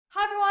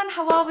everyone,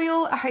 how are we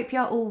all? I hope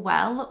you're all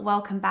well.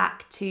 Welcome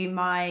back to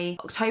my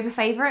October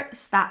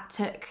favourites. That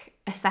took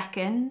a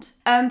second.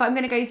 But I'm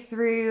going to go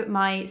through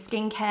my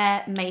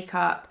skincare,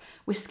 makeup.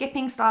 We're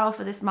skipping style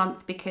for this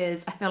month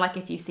because I feel like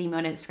if you see me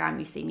on Instagram,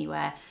 you see me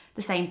wear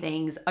the same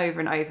things over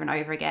and over and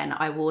over again.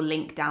 I will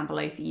link down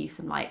below for you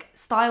some like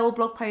style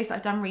blog posts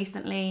I've done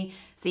recently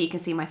so you can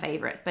see my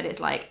favourites, but it's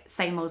like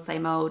same old,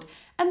 same old.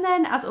 And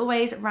then as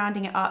always,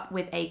 rounding it up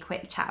with a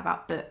quick chat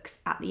about books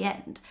at the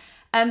end.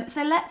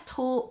 So let's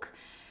talk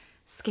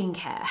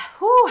skincare.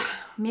 Whew,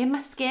 me and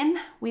my skin,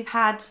 we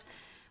haven't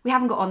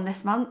got on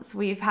this month.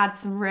 We've had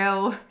some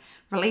real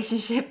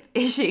relationship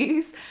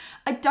issues.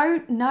 I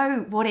don't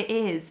know what it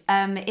is.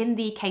 In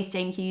the Case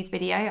Jane Hughes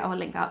video, I will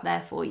link that up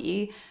there for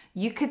you.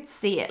 You could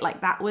see it, like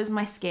that was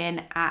my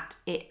skin at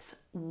its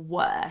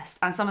worst.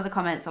 And some of the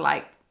comments are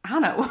like,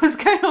 Hannah, what's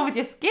going on with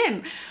your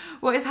skin?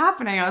 What is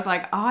happening? I was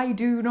like, I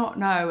do not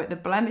know. The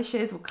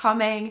blemishes were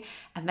coming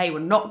and they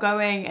were not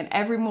going. And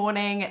every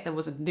morning there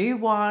was a new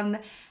one.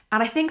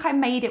 And I think I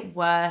made it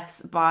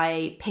worse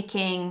by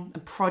picking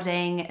and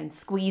prodding and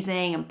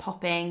squeezing and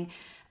popping.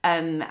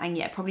 And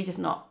yeah, probably just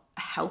not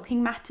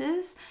helping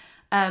matters.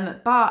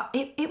 But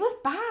it was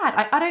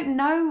bad. I don't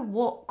know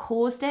what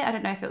caused it. I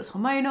don't know if it was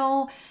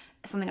hormonal,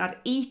 something I'd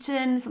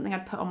eaten, something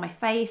I'd put on my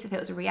face, if it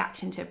was a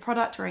reaction to a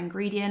product or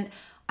ingredient.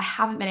 I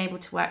haven't been able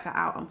to work that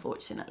out,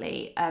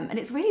 unfortunately. And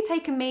it's really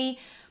taken me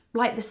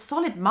like the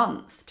solid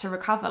month to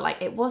recover.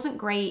 Like it wasn't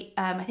great.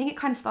 I think it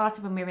kind of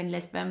started when we were in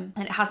Lisbon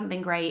and it hasn't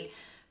been great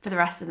for the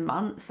rest of the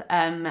month.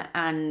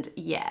 And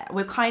yeah,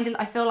 we're kind of,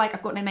 I feel like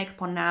I've got no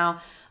makeup on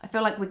now. I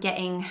feel like we're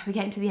getting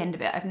to the end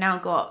of it. I've now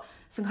got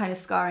some kind of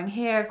scarring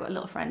here. I've got a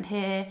little friend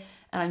here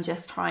and I'm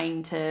just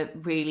trying to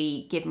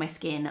really give my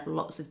skin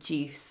lots of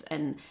juice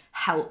and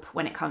help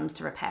when it comes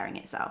to repairing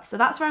itself. So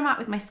that's where I'm at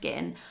with my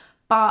skin.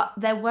 But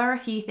there were a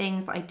few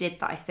things that I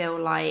did that I feel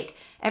like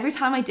every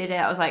time I did it,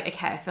 I was like,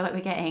 okay, I feel like we're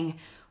getting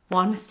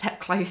one step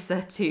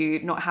closer to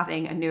not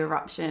having a new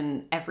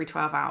eruption every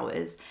 12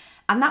 hours.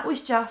 And that was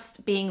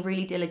just being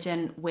really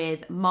diligent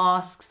with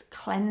masks,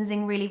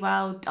 cleansing really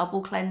well,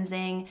 double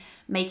cleansing,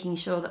 making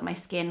sure that my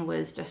skin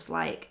was just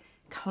like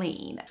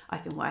clean.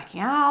 I've been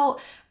working out,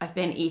 I've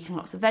been eating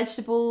lots of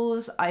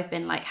vegetables, I've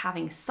been like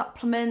having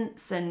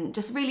supplements and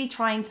just really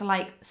trying to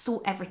like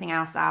sort everything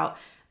else out.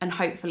 And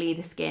hopefully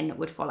the skin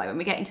would follow. And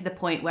we're getting to the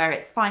point where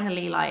it's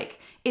finally like,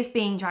 it's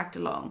being dragged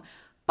along.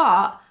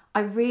 But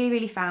I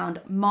really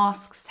found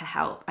masks to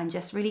help and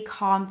just really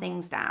calm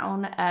things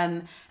down.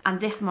 And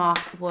this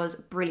mask was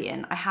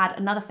brilliant. I had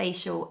another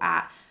facial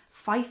at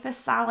Pfeiffer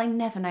Sal. I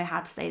never know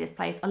how to say this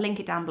place. I'll link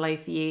it down below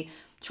for you.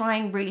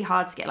 Trying really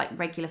hard to get like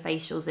regular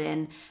facials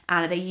in,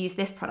 and they use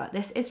this product.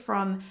 This is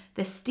from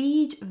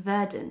Vestige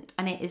Verdant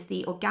and it is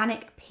the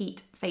Organic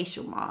Peat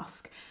Facial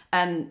Mask.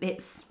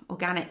 It's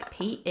organic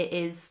peat. It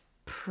is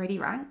pretty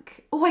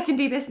rank. Oh, I can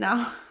do this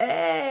now.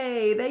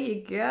 Hey, there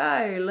you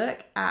go.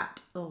 Look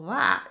at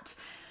that.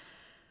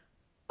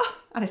 Oh,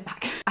 and it's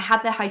back. I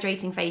had their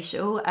hydrating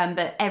facial,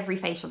 but every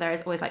facial there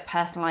is always like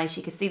personalized.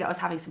 You could see that I was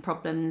having some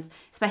problems,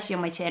 especially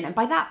on my chin. And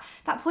by that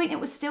point, it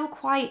was still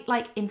quite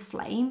like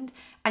inflamed.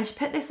 And she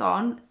put this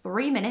on,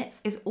 3 minutes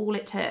is all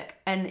it took.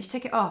 And she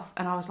took it off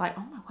and I was like,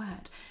 oh my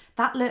word,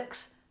 that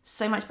looks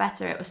so much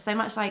better. It was so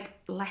much like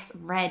less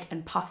red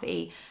and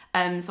puffy.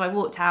 So I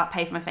walked out,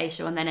 paid for my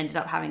facial, and then ended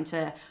up having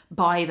to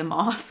buy the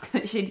mask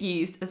that she'd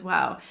used as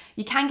well.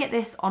 You can get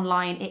this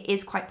online. It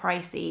is quite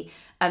pricey.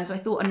 So I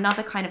thought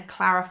another kind of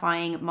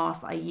clarifying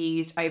mask that I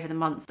used over the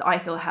month that I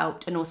feel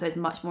helped and also is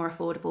much more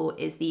affordable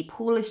is the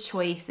Paula's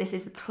Choice. This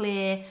is the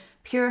clear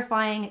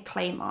purifying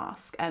clay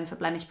mask for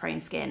blemish prone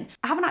skin.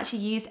 I haven't actually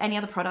used any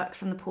other products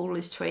from the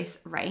Paula's Choice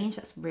range.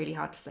 That's really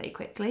hard to say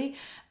quickly.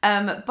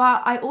 But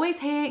I always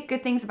hear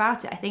good things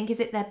about it. I think, is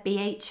it their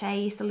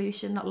BHA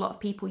solution that a lot of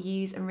people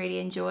use and really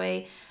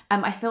enjoy?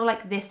 I feel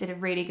like this did a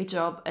really good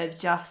job of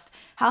just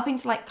helping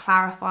to like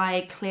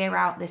clarify, clear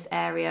out this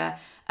area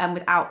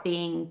without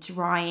being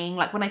drying.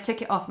 Like when I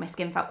took it off, my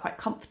skin felt quite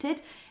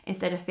comforted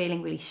instead of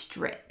feeling really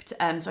stripped.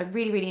 So I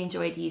really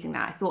enjoyed using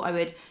that. I thought I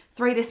would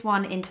throw this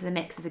one into the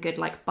mix as a good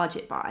like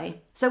budget buy.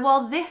 So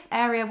while this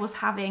area was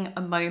having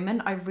a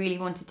moment, I really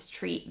wanted to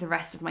treat the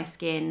rest of my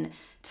skin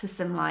to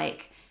some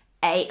like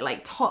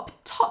top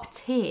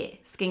tier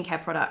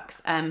skincare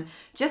products.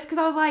 Just because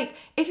I was like,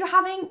 if you're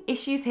having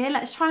issues here,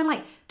 let's try and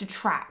like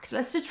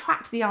let's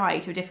detract the eye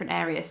to a different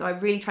area. So I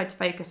really tried to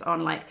focus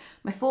on like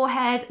my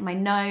forehead, my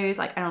nose,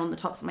 like and on the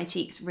tops of my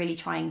cheeks, really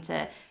trying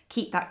to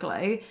keep that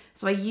glow.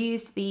 So I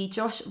used the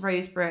Josh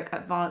Rosebrook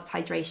Advanced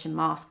Hydration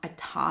Mask a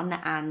ton,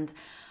 and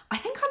I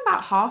think I'm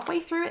about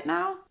halfway through it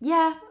now.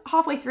 Yeah,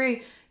 halfway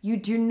through. You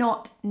do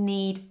not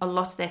need a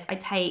lot of this. I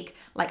take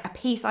like a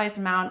pea-sized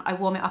amount, I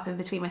warm it up in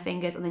between my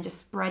fingers and then just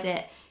spread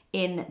it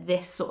in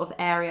this sort of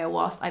area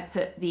whilst I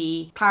put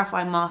the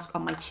clarifying mask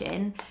on my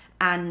chin.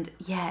 And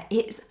yeah,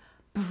 it's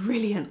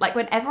brilliant. Like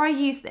whenever I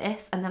use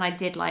this and then I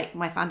did like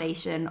my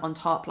foundation on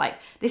top, like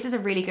this is a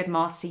really good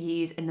mask to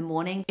use in the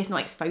morning. It's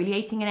not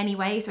exfoliating in any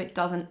way, so it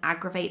doesn't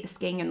aggravate the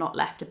skin. You're not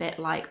left a bit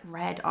like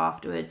red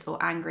afterwards or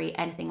angry,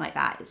 anything like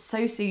that. It's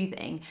so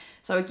soothing.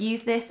 So I would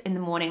use this in the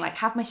morning, like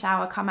have my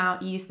shower, come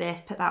out, use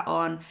this, put that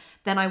on.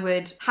 Then I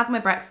would have my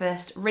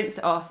breakfast, rinse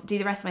it off, do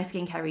the rest of my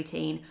skincare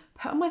routine,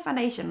 put on my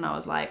foundation, and I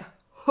was like,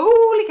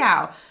 holy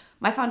cow,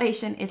 my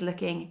foundation is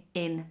looking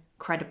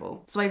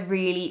incredible. So I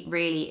really,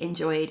 really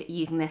enjoyed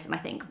using this, and I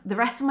think the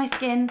rest of my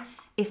skin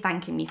is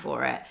thanking me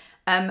for it.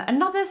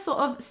 Another sort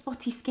of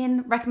spotty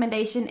skin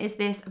recommendation is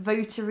this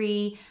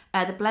Votary,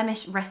 the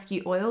Blemish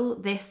Rescue Oil.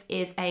 This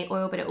is a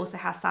oil, but it also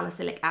has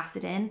salicylic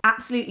acid in.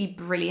 Absolutely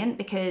brilliant,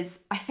 because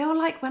I feel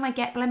like when I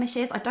get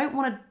blemishes,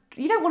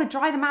 you don't want to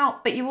dry them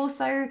out, but you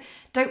also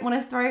don't want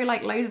to throw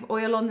like loads of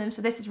oil on them.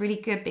 So this is really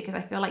good because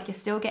I feel like you're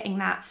still getting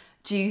that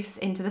juice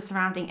into the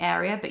surrounding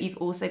area, but you've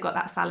also got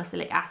that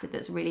salicylic acid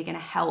that's really going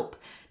to help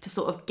to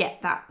sort of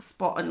get that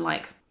spot and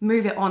like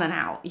move it on and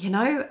out, you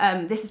know?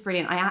 This is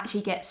brilliant. I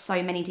actually get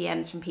so many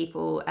DMs from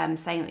people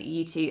saying that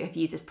you two have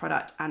used this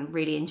product and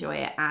really enjoy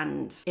it,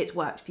 and it's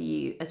worked for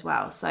you as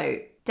well. So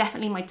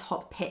definitely my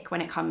top pick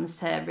when it comes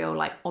to real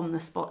like on the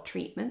spot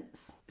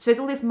treatments. So with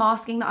all this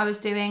masking that I was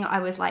doing, I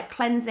was like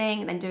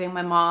cleansing, then doing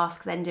my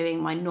mask, then doing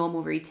my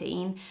normal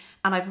routine.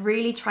 And I've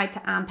really tried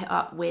to amp it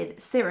up with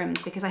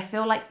serums because I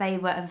feel like they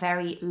were a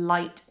very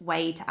light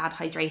way to add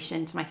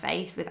hydration to my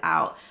face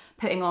without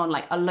putting on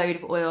like a load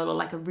of oil or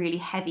like a really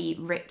heavy,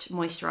 rich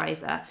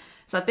moisturizer.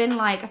 So I've been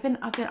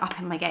up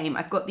in my game.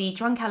 I've got the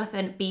Drunk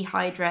Elephant Bee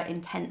Hydra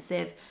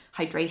Intensive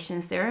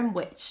Hydration Serum,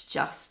 which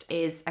just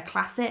is a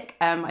classic.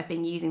 I've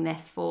been using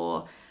this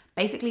for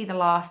basically the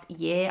last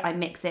year. I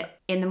mix it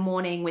in the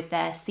morning with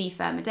their C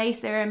Firm a Day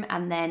serum,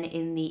 and then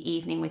in the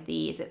evening with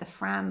the, is it the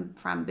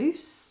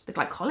Framboos? The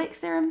glycolic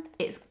serum.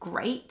 It's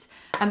great.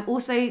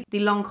 Also the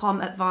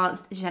Lancome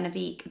Advanced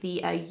Genevique,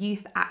 the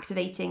Youth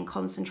Activating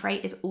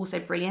Concentrate is also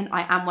brilliant.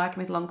 I am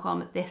working with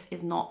Lancome. This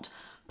is not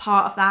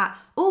part of that.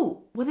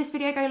 Oh, will this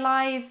video go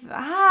live?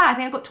 I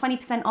think I've got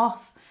 20%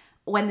 off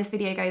when this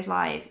video goes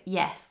live.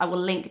 Yes, I will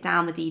link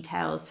down the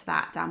details to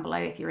that down below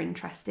if you're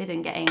interested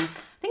in getting,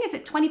 I think it's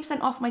at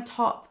 20% off my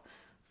top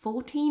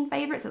 14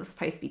 favorites. It was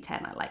supposed to be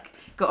 10. I like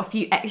got a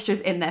few extras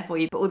in there for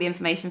you, but all the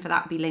information for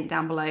that will be linked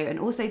down below. And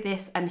also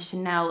this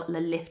Chanel Le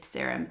Lift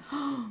Serum.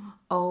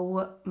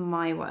 Oh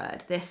my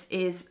word. This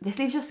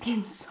leaves your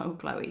skin so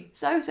glowy.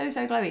 So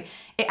glowy.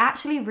 It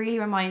actually really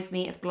reminds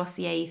me of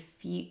Glossier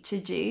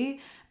Futuredew.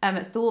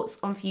 Thoughts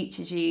on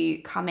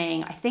Futuredew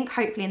coming, I think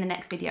hopefully in the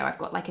next video. I've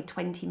got like a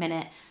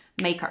 20-minute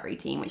makeup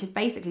routine, which is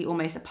basically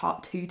almost a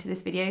part 2 to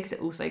this video because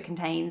it also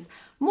contains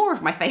more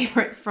of my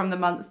favorites from the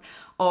month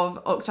of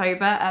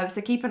October.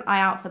 So keep an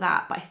eye out for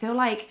that. But I feel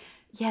like,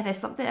 yeah, there's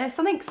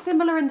something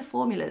similar in the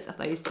formulas of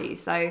those two.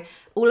 So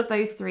all of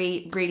those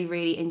three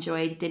really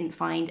enjoyed, didn't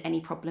find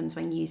any problems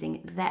when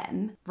using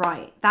them.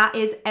 Right, that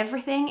is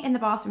everything in the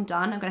bathroom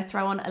done. I'm going to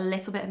throw on a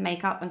little bit of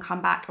makeup and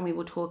come back and we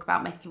will talk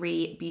about my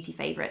 3 beauty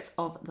favorites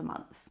of the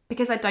month.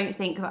 Because I don't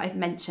think that I've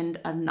mentioned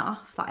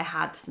enough that I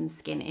had some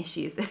skin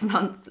issues this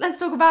month, let's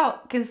talk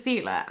about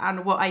concealer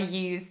and what I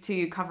use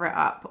to cover it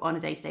up on a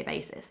day-to-day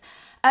basis.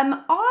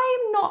 I'm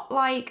not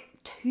like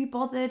too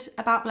bothered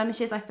about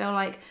blemishes. I feel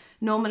like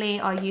normally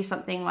I'll use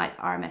something like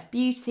RMS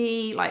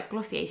Beauty, like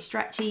Glossier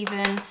Stretch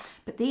even,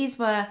 but these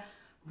were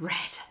red.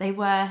 They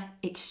were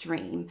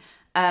extreme.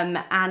 And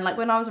like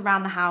when I was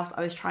around the house,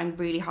 I was trying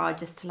really hard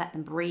just to let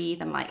them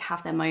breathe and like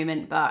have their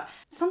moment, but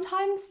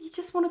sometimes you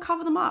just want to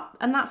cover them up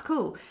and that's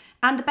cool.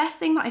 And the best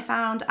thing that I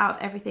found out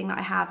of everything that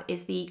I have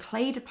is the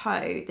Clé de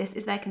Peau. This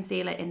is their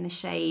concealer in the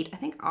shade, I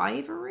think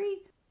Ivory.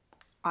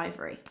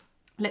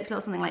 Looks a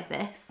little something like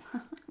this.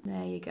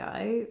 There you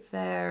go.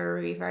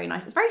 Very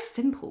nice. It's very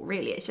simple,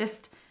 really. It's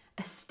just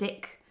a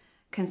stick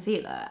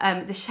concealer.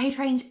 The shade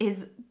range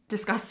is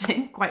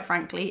disgusting, quite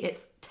frankly.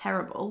 It's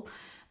terrible.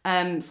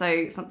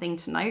 So something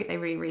to note, they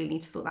really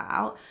need to sort that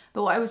out.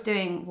 But what I was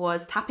doing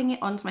was tapping it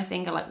onto my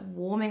finger, like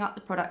warming up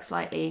the product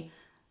slightly,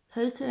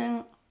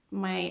 taking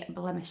my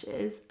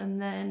blemishes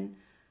and then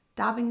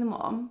dabbing them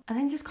on, and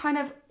then just kind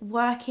of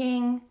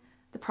working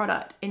the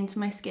product into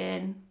my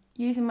skin,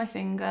 using my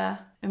finger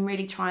and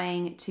really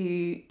trying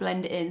to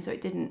blend it in so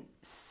it didn't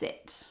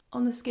sit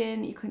on the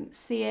skin, you couldn't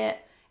see it.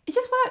 It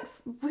just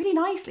works really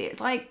nicely. It's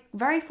like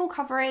very full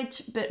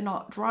coverage, but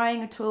not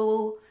drying at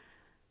all.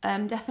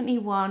 Definitely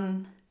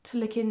one to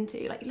look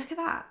into. Like, look at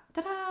that,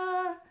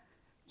 ta-da!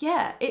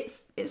 Yeah,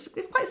 it's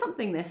quite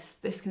something,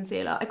 this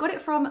concealer. I got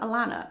it from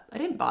Alana. I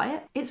didn't buy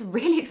it. It's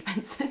really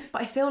expensive,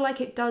 but I feel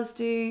like it does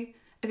do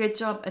a good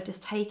job of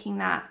just taking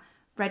that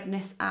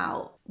redness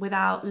out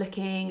without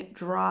looking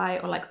dry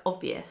or like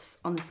obvious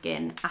on the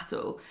skin at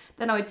all.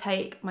 Then I would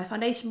take my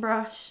foundation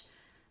brush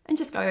and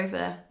just go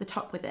over the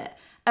top with it.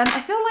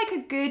 I feel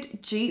like a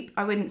good dupe,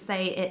 I wouldn't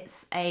say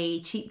it's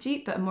a cheap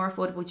dupe, but a more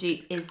affordable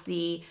dupe is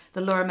the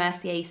Laura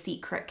Mercier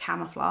Secret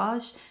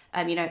Camouflage.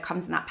 You know, it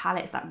comes in that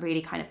palette. It's that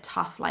really kind of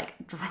tough, like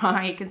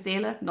dry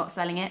concealer, not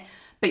selling it.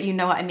 but you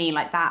know what I mean.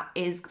 Like that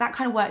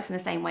kind of works in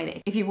the same way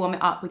that if you warm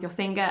it up with your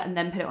finger and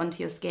then put it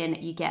onto your skin,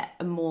 you get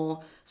a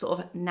more sort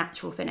of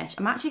natural finish.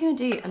 I'm actually going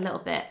to do a little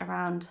bit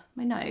around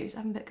my nose. I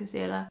haven't put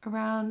concealer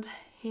around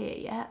here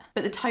yet,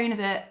 but the tone of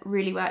it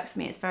really works for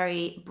me. It's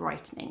very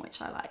brightening,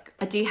 which I like.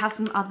 I do have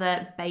some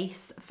other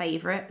base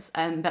favorites,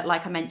 but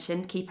like I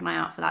mentioned, keep an eye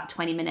out for that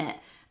 20-minute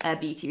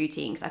beauty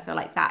routine, because I feel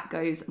like that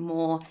goes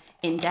more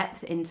in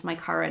depth into my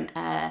current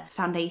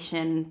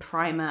foundation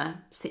primer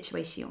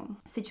situation.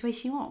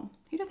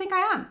 Who do I think I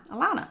am?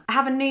 Alana. I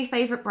have a new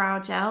favorite brow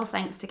gel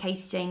thanks to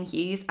Katie Jane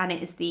Hughes, and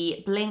it is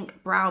the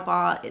Blink Brow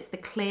Bar. It's the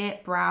Clear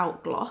Brow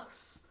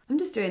Gloss. I'm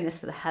just doing this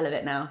for the hell of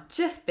it now,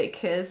 just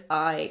because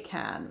I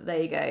can.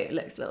 There you go, it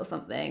looks a little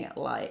something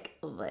like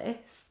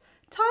this.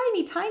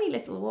 Tiny, tiny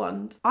little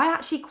wand. I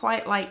actually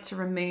quite like to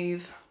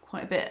remove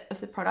quite a bit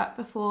of the product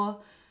before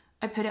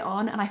I put it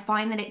on, and I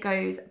find that it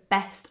goes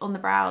best on the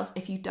brows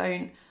if you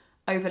don't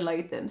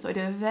overload them. So I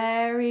do a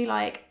very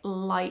like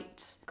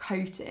light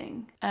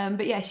coating.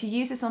 But yeah, she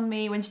used this on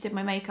me when she did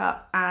my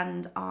makeup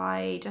and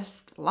I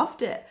just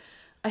loved it.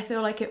 I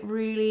feel like it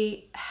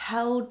really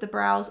held the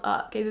brows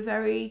up, gave a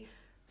very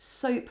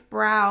soap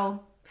brow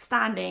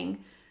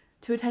standing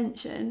to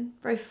attention,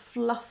 very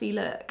fluffy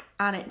look,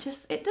 and it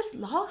just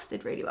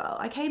lasted really well.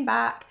 I came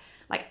back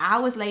like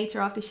hours later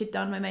after she'd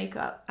done my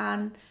makeup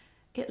and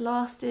it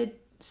lasted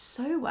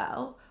so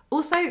well.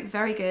 Also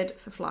very good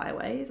for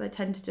flyaways. I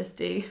tend to just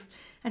do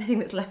anything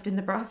that's left in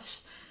the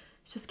brush,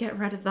 just get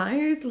rid of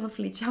those,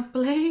 lovely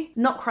jubbly.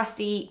 Not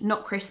crusty,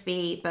 not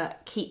crispy,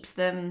 but keeps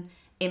them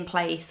in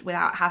place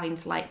without having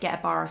to like get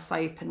a bar of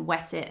soap and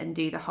wet it and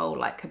do the whole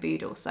like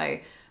caboodle. So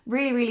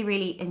really, really,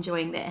 really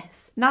enjoying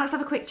this. Now let's have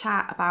a quick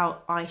chat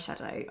about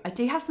eyeshadow. I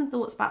do have some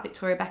thoughts about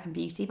Victoria Beckham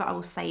Beauty, but I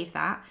will save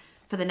that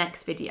for the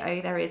next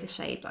video. There is a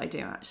shade that I do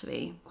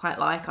actually quite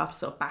like after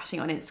sort of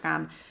bashing on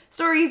Instagram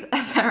stories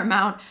a fair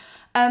amount.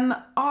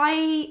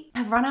 I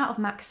have run out of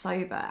MAC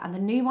Sober and the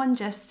new one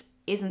just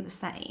isn't the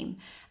same.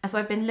 And so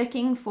I've been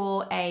looking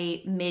for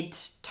a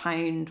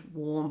mid-toned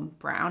warm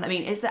brown. I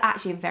mean, it's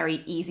actually a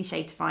very easy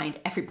shade to find.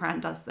 Every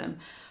brand does them.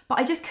 But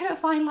I just couldn't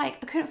find I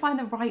couldn't find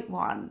the right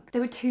one. They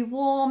were too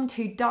warm,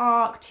 too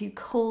dark, too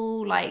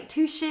cool, like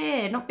too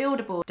sheer, not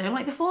buildable. Don't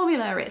like the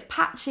formula, it's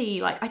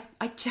patchy. Like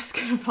I just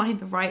couldn't find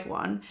the right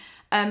one.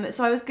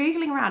 So I was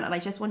Googling around and I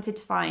just wanted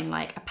to find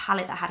like a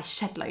palette that had a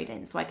shed load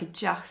in so I could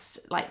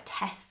just like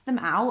test them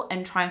out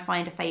and try and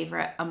find a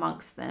favorite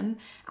amongst them,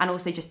 and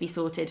also just be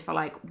sorted for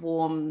like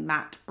warm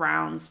matte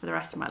browns for the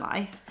rest of my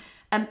life.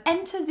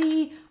 Enter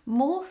the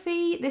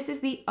Morphe. This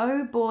is the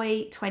Oh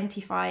Boy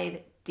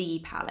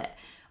 25D palette.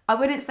 I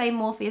wouldn't say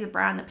Morphe is a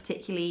brand that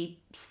particularly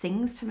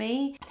sings to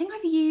me. I think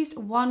I've used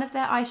one of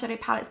their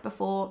eyeshadow palettes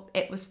before.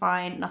 It was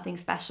fine, nothing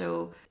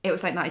special. It was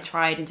something that I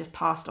tried and just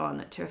passed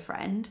on to a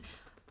friend.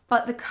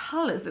 But the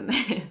colours in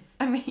this,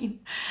 I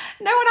mean,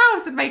 no one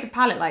else would make a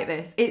palette like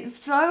this. It's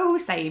so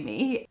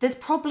samey. There's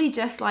probably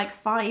just like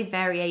 5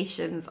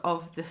 variations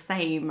of the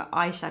same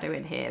eyeshadow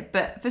in here.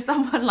 But for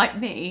someone like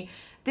me,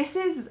 this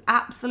is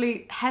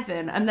absolute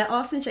heaven. And there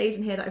are some shades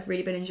in here that I've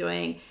really been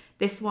enjoying.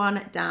 This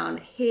one down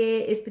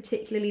here is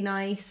particularly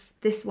nice.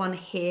 This one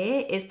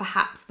here is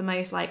perhaps the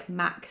most like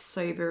MAC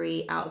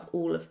Sobery out of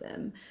all of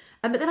them.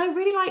 But then I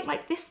really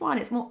like this one.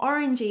 It's more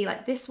orangey,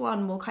 like this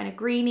one more kind of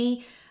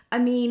greeny. I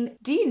mean,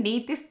 do you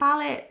need this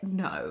palette?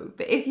 No.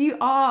 But if you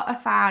are a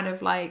fan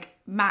of like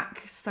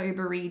MAC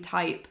Sobery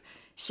type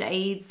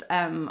shades,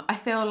 I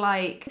feel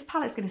like this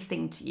palette's gonna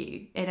sing to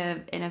you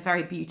in a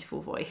very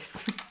beautiful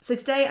voice. So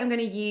today I'm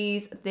gonna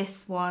use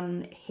this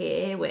one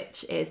here,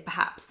 which is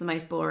perhaps the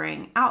most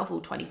boring out of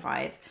all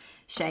 25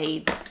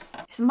 shades.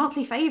 It's a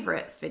monthly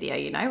favorites video,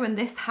 you know, and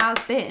this has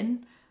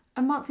been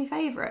a monthly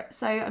favorite.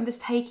 So I'm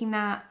just taking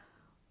that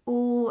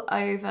all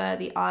over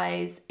the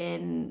eyes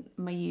in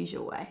my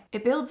usual way.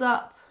 It builds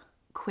up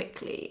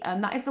quickly.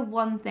 That is the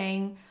one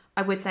thing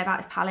I would say about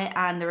this palette,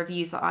 and the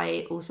reviews that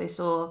I also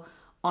saw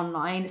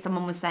online.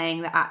 Someone was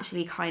saying that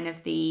actually kind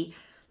of the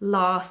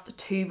last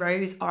 2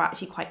 rows are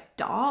actually quite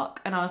dark,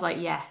 and I was like,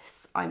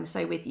 yes, I'm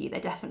so with you. They're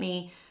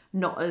definitely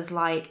not as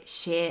like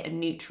sheer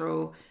and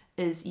neutral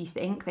as you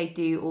think. They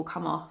do all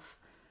come off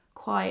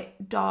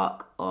quite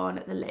dark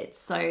on the lids,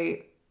 so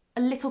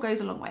a little goes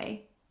a long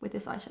way with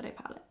this eyeshadow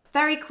palette.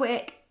 Very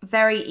quick,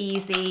 very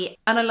easy,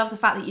 and I love the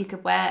fact that you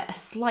could wear a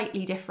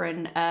slightly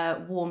different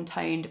warm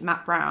toned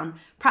matte brown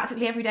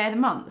practically every day of the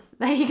month.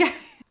 There you go.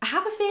 I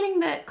have a feeling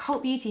that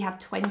Cult Beauty have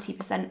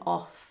 20%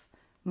 off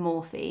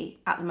Morphe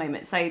at the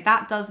moment, so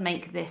that does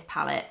make this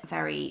palette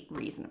very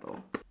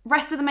reasonable.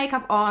 Rest of the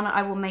makeup on,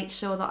 I will make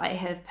sure that I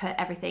have put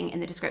everything in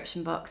the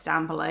description box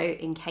down below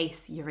in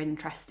case you're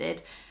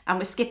interested. And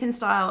we're skipping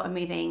style and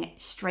moving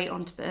straight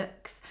onto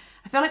books.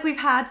 I feel like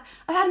I've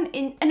had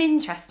an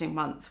interesting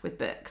month with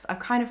books. I've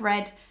kind of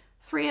read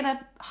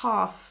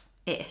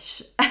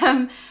 3.5-ish.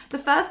 The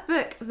first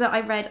book that I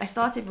read, I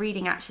started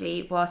reading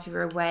actually whilst we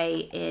were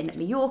away in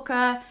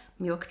Mallorca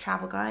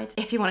Travel Guide.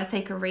 If you want to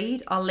take a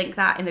read, I'll link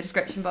that in the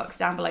description box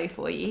down below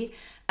for you.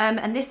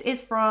 And this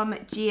is from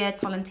Gia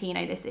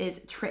Tolentino. This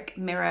is Trick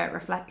Mirror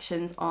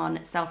Reflections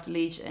on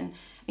Self-Delusion.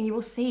 you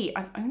will see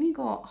I've only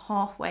got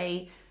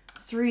halfway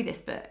through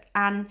this book,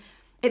 and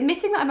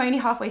admitting that I'm only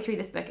halfway through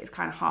this book is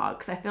kind of hard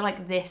because I feel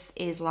like this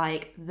is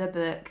like the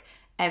book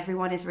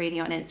everyone is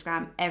reading on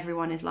Instagram,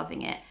 everyone is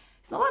loving it.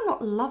 It's not that I'm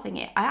not loving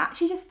it, I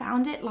actually just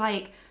found it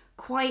like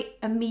quite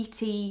a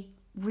meaty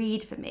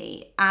read for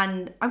me,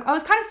 and I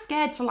was kind of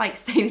scared to like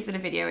say this in a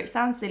video, which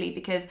sounds silly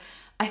because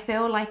I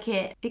feel like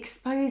it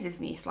exposes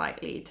me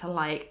slightly to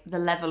like the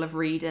level of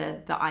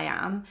reader that I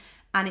am,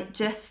 and it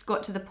just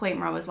got to the point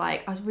where I was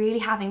really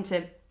having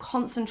to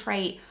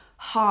concentrate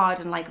hard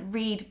and like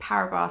read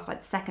paragraphs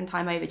like the second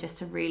time over just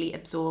to really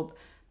absorb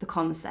the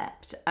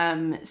concept.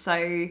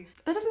 So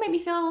that doesn't make me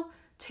feel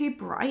too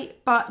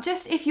bright, but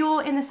just if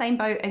you're in the same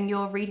boat and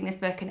you're reading this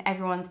book and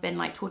everyone's been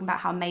like talking about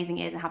how amazing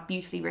it is and how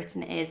beautifully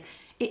written it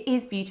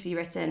is beautifully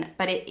written,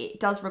 but it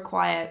does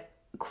require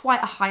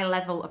quite a high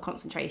level of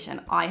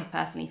concentration, I have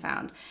personally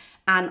found.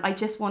 And I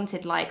just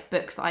wanted like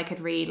books that I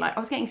could read. Like I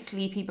was getting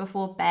sleepy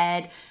before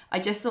bed. I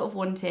just sort of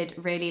wanted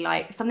really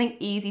like something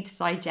easy to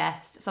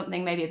digest,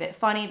 something maybe a bit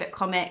funny, a bit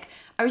comic.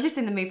 I was just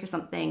in the mood for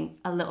something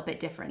a little bit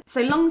different.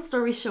 So long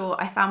story short,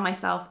 I found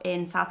myself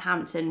in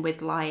Southampton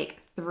with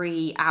like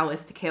 3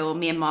 hours to kill.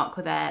 Me and Mark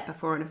were there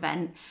before an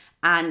event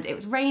and it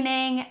was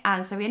raining,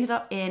 and so we ended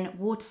up in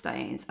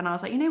Waterstones, and I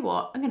was like, you know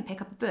what, I'm gonna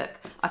pick up a book.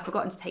 I've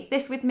forgotten to take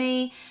this with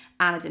me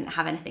and I didn't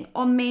have anything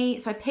on me,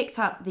 so I picked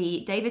up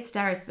the David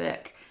Sedaris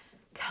book,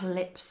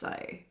 Calypso.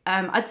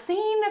 I'd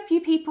seen a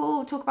few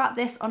people talk about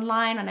this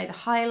online. I know the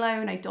High Low,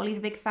 I know Dolly's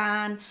a big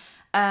fan,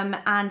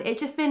 and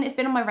it's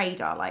been on my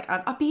radar. Like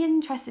I'd be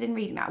interested in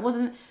reading that. I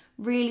wasn't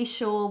really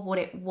sure what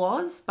it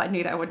was, but I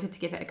knew that I wanted to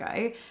give it a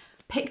go.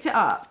 Picked it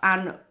up,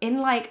 and in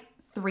like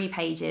 3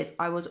 pages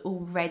I was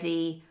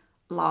already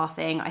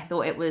laughing. I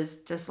thought it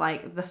was just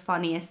like the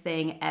funniest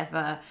thing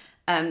ever.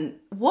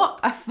 What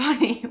a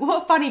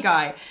funny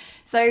guy.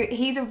 So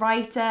he's a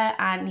writer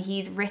and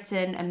he's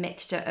written a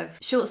mixture of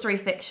short story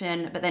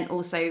fiction, but then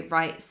also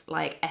writes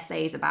like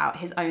essays about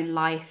his own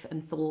life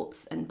and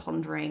thoughts and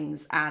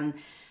ponderings. And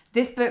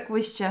this book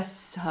was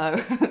just so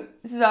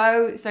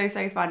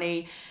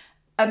funny.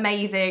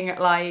 Amazing.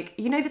 Like,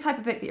 you know, the type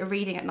of book that you're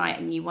reading at night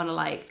and you want to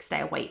like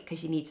stay awake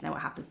because you need to know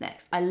what happens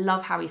next. I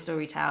love how he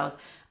storytells.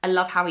 I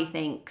love how he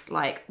thinks.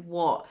 Like,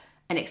 what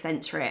an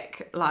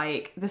eccentric,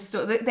 like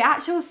the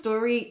actual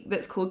story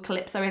that's called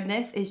Calypso in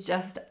this is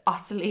just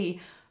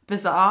utterly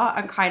bizarre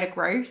and kind of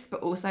gross,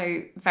 but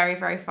also very,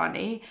 very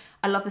funny.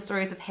 I love the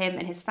stories of him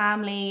and his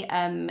family.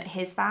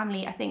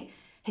 I think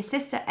his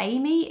sister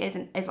Amy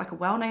is like a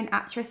well-known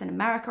actress in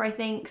America, I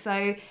think.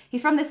 So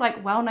he's from this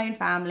like well-known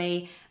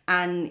family,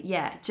 and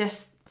yeah,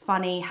 just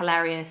funny,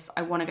 hilarious.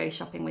 I want to go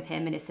shopping with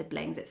him and his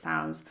siblings. It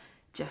sounds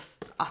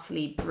just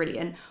utterly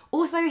brilliant.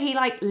 Also, he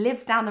like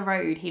lives down the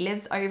road. He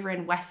lives over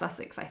in West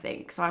Sussex, I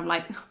think. So I'm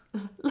like,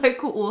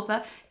 local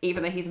author,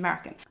 even though he's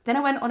American. Then I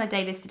went on a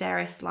David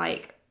Sedaris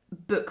like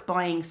book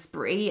buying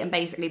spree and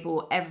basically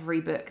bought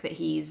every book that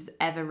he's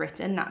ever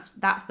written.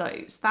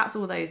 That's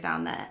all those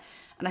down there.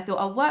 And I thought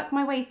I'll work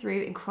my way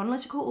through in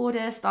chronological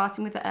order,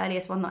 starting with the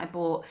earliest one that I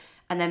bought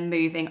and then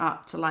moving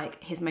up to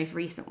like his most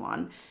recent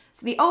one.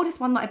 So the oldest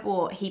one that I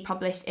bought, he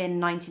published in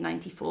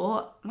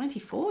 1994.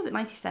 94? Was it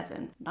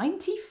 97?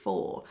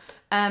 94.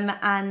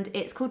 And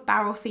it's called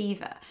Barrel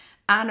Fever.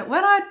 And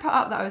when I'd put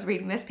up that I was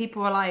reading this,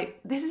 people were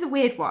like, this is a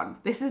weird one.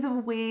 This is a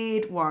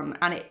weird one.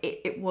 And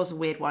it was a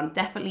weird one.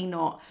 Definitely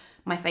not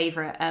my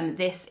favourite.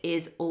 This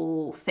is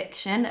all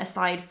fiction,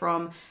 aside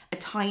from a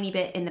tiny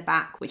bit in the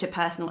back, which are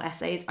personal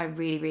essays. I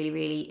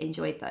really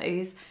enjoyed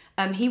those.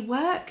 He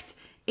worked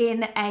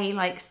in a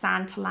like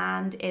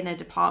Santaland in a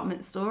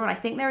department store, and I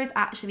think there is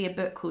actually a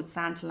book called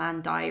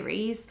Santaland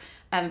Diaries.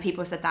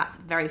 People said that's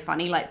very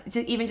funny. Like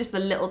even just the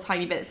little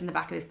tiny bits in the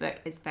back of this book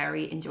is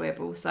very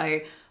enjoyable. So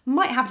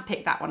might have to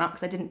pick that one up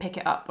because I didn't pick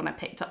it up when I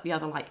picked up the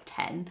other like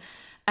 10.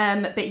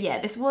 But yeah,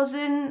 this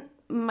wasn't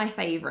my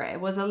favourite.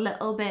 It was a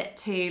little bit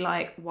too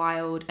like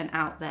wild and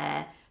out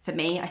there for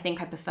me. I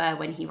think I prefer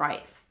when he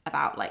writes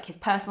about like his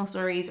personal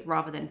stories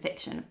rather than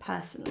fiction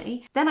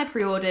personally. Then I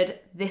pre-ordered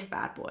this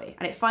bad boy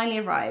and it finally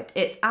arrived.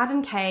 It's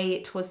Adam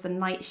Kay, 'Twas the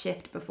Night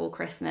Shift Before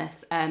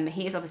Christmas.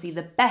 He is obviously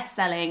the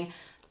best-selling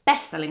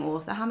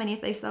author. How many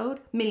have they sold?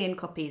 1 million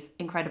copies,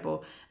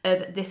 incredible,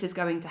 of This Is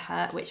Going to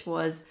Hurt, which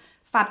was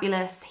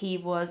fabulous. He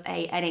was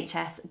a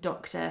NHS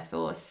doctor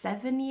for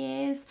 7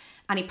 years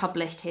and he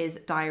published his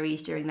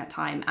diaries during that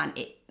time, and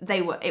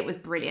it was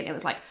brilliant. It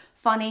was like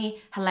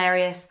funny,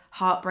 hilarious,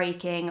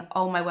 heartbreaking.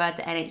 Oh my word,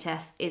 the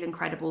NHS is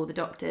incredible. The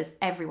doctors,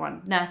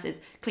 everyone, nurses,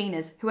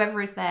 cleaners, whoever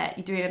is there,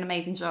 you're doing an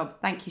amazing job.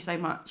 Thank you so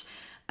much.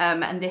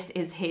 And this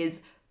is his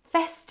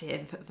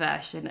festive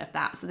version of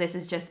that. So this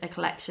is just a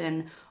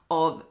collection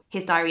of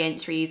his diary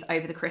entries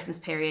over the Christmas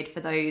period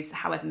for those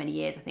however many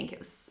years. I think it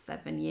was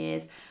 7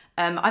 years.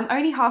 I'm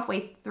only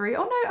halfway through.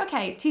 Oh no,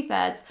 okay,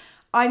 2/3.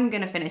 I'm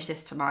gonna finish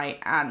this tonight,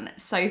 and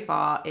so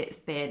far it's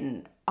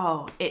been,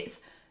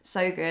 it's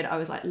So good. I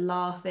was like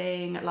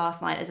laughing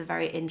last night. There's a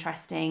very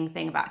interesting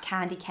thing about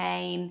candy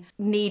cane,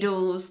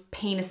 needles,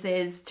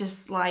 penises,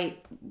 just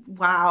like,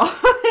 wow.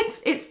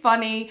 It's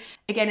funny.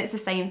 Again, it's the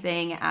same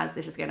thing as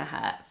This Is Gonna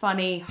Hurt.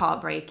 Funny,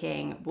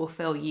 heartbreaking, will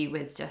fill you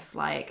with just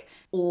like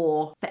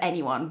awe for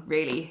anyone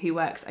really who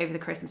works over the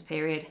Christmas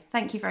period.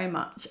 Thank you very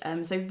much.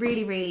 So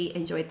really, really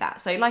enjoyed that.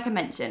 So like I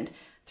mentioned,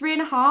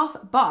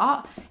 3.5,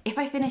 but if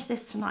I finish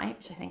this tonight,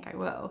 which I think I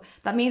will,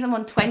 that means I'm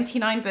on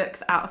 29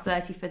 books out of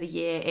 30 for the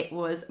year. It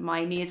was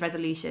my New Year's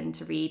resolution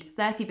to read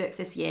 30 books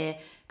this year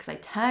because I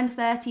turned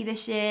 30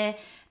 this year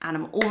and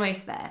I'm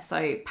almost there.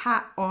 So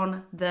pat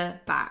on the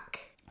back.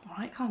 All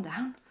right, calm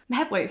down. My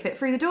head won't fit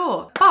through the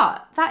door.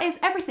 But that is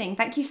everything.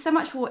 Thank you so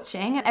much for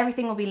watching.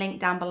 Everything will be linked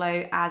down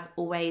below as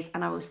always,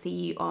 and I will see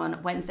you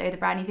on Wednesday with a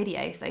brand new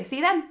video. So see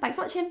you then. Thanks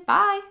for watching.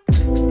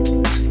 Bye.